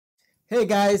Hey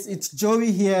guys, it's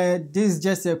Joey here. This is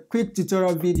just a quick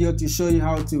tutorial video to show you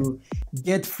how to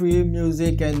get free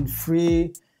music and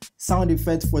free sound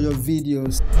effects for your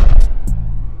videos.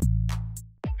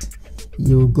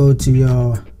 You go to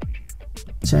your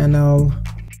channel,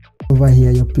 over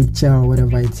here your picture or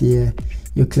whatever it's here,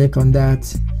 you click on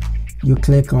that, you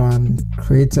click on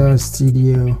Creator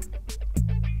Studio,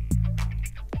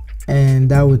 and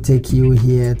that will take you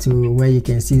here to where you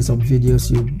can see some videos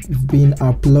you've been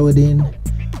uploading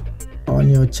on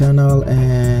your channel,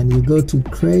 and you go to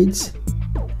create,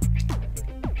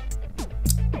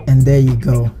 and there you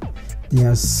go.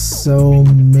 There are so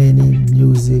many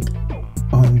music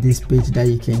on this page that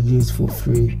you can use for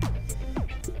free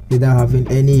without having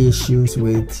any issues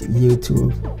with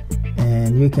YouTube.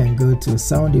 And you can go to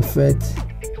sound effect,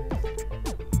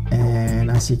 and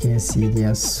as you can see,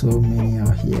 there are so many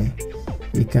out here.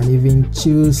 You can even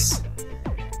choose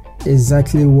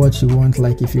exactly what you want,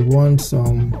 like if you want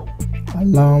some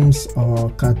alarms or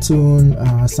cartoon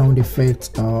sound effects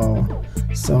or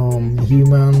some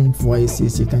human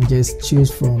voices, you can just choose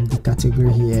from the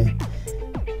category here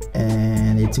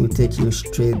and it will take you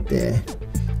straight there.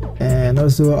 And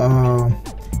also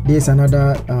there's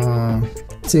another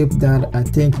tip that I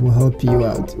think will help you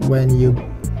out when you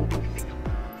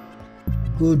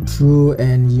go through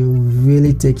and you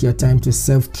really take your time to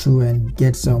surf through and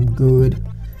get some good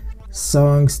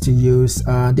songs to use.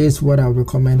 This is what I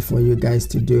recommend for you guys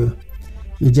to do.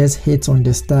 You just hit on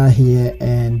the star here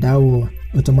and that will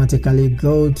automatically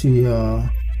go to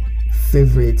your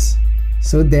favorites.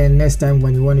 So then next time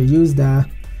when you want to use that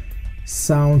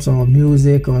sounds or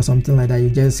music or something like that,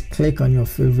 you just click on your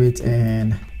favorite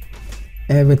and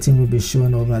everything will be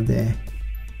shown over there.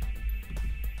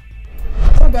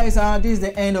 So guys, this is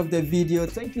the end of the video.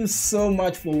 Thank you so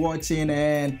much for watching,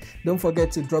 and don't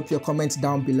forget to drop your comments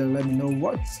down below. Let me know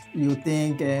what you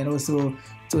think, and also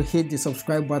to hit the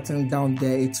subscribe button down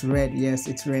there. It's red. Yes,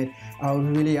 it's red. I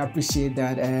would really appreciate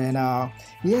that. And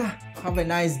yeah, have a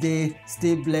nice day.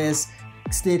 Stay blessed.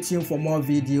 Stay tuned for more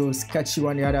videos. Catch you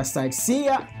on the other side. See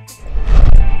ya.